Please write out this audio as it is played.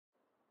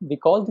We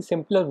call the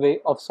simpler way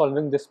of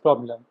solving this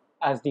problem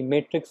as the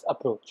matrix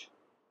approach.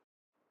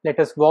 Let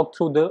us walk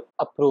through the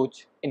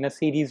approach in a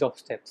series of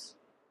steps.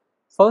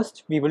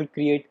 First, we will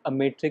create a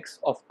matrix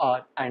of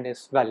R and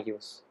S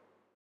values.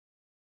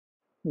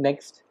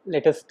 Next,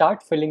 let us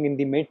start filling in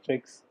the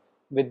matrix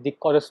with the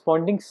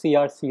corresponding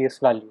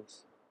CRCS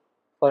values.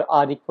 For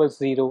R equals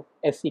 0,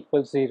 S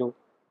equals 0,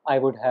 I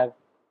would have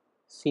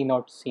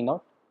C0,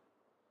 C0.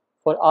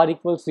 For R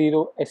equals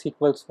 0, S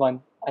equals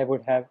 1, I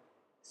would have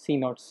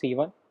C0,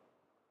 C1,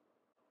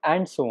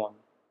 and so on.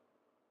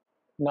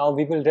 Now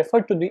we will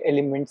refer to the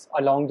elements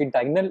along the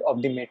diagonal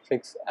of the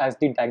matrix as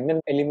the diagonal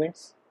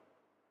elements.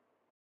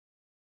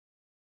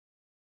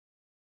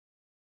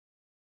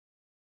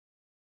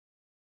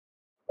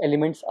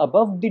 Elements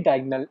above the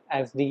diagonal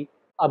as the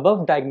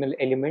above diagonal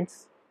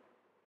elements,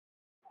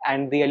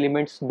 and the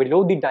elements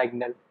below the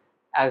diagonal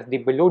as the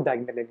below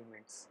diagonal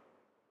elements.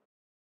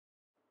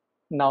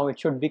 Now it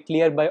should be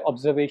clear by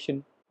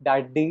observation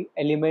that the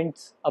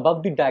elements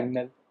above the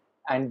diagonal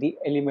and the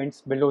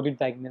elements below the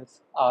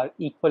diagonals are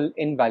equal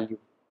in value.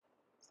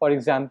 For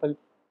example,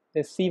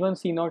 this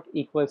C1 C0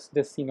 equals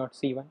this C0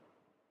 C1,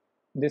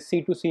 this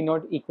C2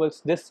 C0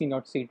 equals this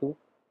C0 C2,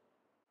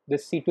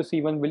 this C2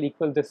 C1 will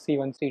equal this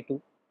C1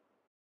 C2.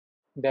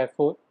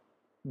 Therefore,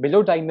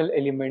 below diagonal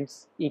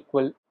elements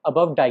equal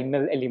above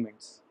diagonal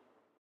elements.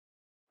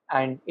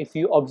 And if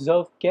you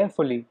observe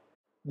carefully,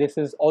 this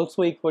is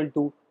also equal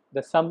to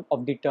the sum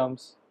of the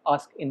terms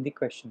asked in the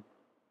question.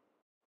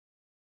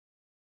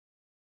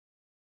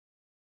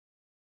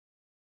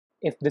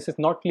 If this is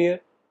not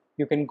clear,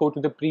 you can go to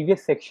the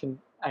previous section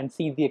and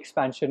see the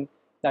expansion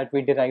that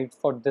we derived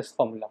for this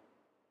formula.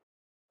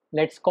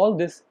 Let's call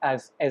this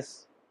as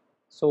S.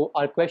 So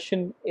our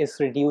question is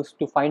reduced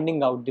to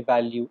finding out the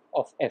value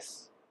of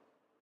S.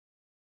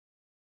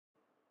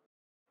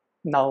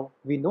 Now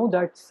we know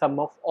that sum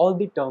of all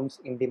the terms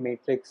in the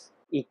matrix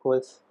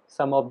equals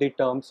sum of the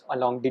terms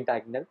along the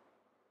diagonal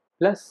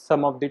plus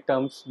sum of the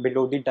terms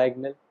below the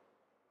diagonal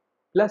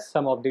plus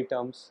sum of the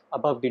terms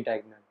above the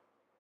diagonal.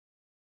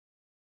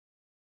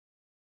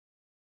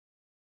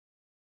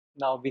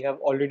 Now we have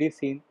already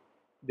seen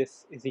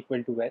this is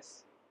equal to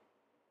S,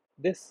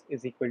 this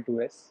is equal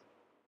to S.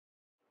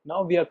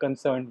 Now we are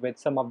concerned with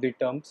sum of the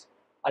terms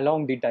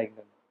along the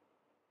diagonal.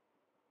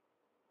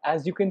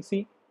 As you can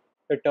see,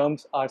 the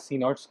terms are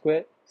C0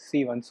 square,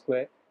 C1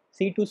 square,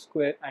 C2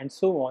 square, and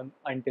so on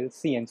until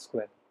Cn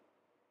square.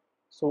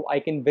 So I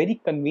can very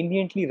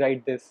conveniently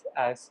write this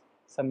as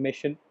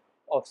summation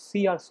of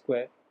CR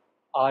square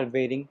R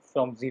varying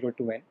from 0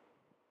 to n,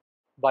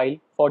 while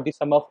for the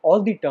sum of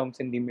all the terms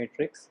in the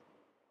matrix,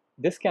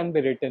 this can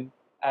be written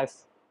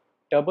as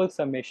double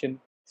summation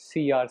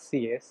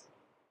CRCS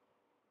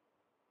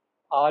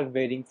R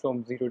varying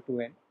from 0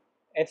 to n,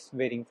 S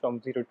varying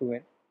from 0 to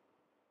n,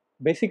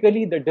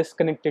 basically the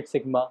disconnected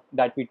sigma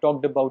that we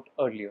talked about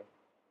earlier.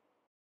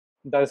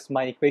 Thus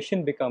my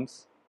equation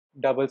becomes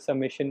double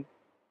summation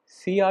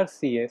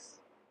CRCS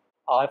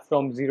R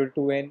from 0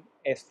 to n,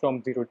 S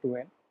from 0 to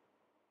n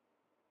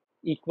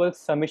equals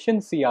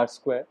summation CR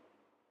square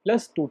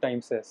plus 2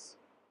 times S.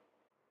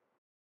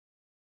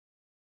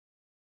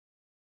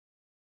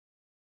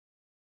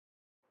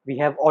 We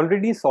have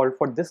already solved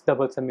for this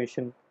double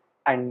summation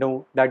and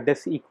know that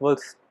this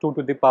equals 2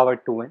 to the power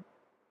 2n,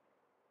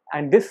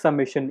 and this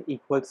summation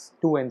equals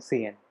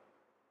 2ncn.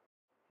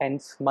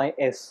 Hence my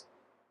S,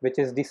 which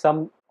is the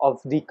sum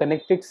of the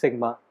connected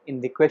sigma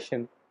in the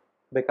question,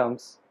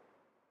 becomes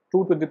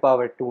 2 to the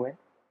power 2n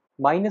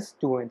minus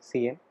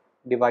 2ncn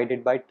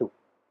divided by 2,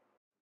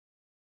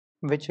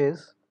 which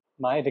is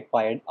my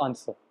required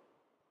answer.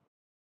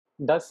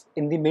 Thus,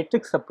 in the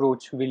matrix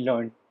approach, we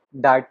learned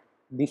that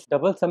this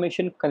double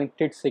summation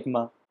connected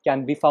sigma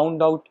can be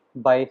found out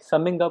by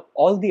summing up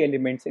all the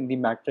elements in the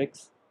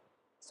matrix,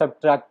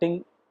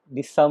 subtracting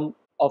the sum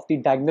of the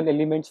diagonal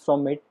elements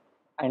from it,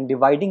 and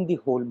dividing the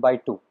whole by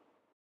 2.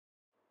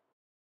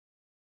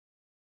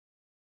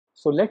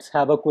 So let's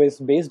have a quiz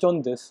based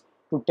on this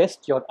to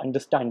test your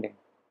understanding.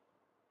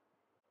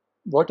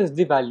 What is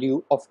the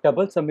value of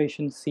double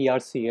summation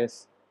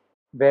CRCS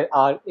where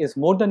R is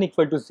more than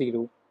equal to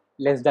 0,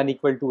 less than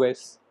equal to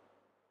S,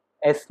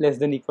 S less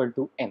than equal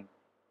to N?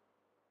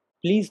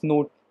 Please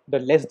note the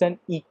less than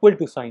equal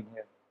to sign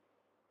here.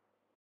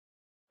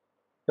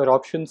 Your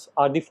options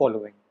are the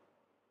following: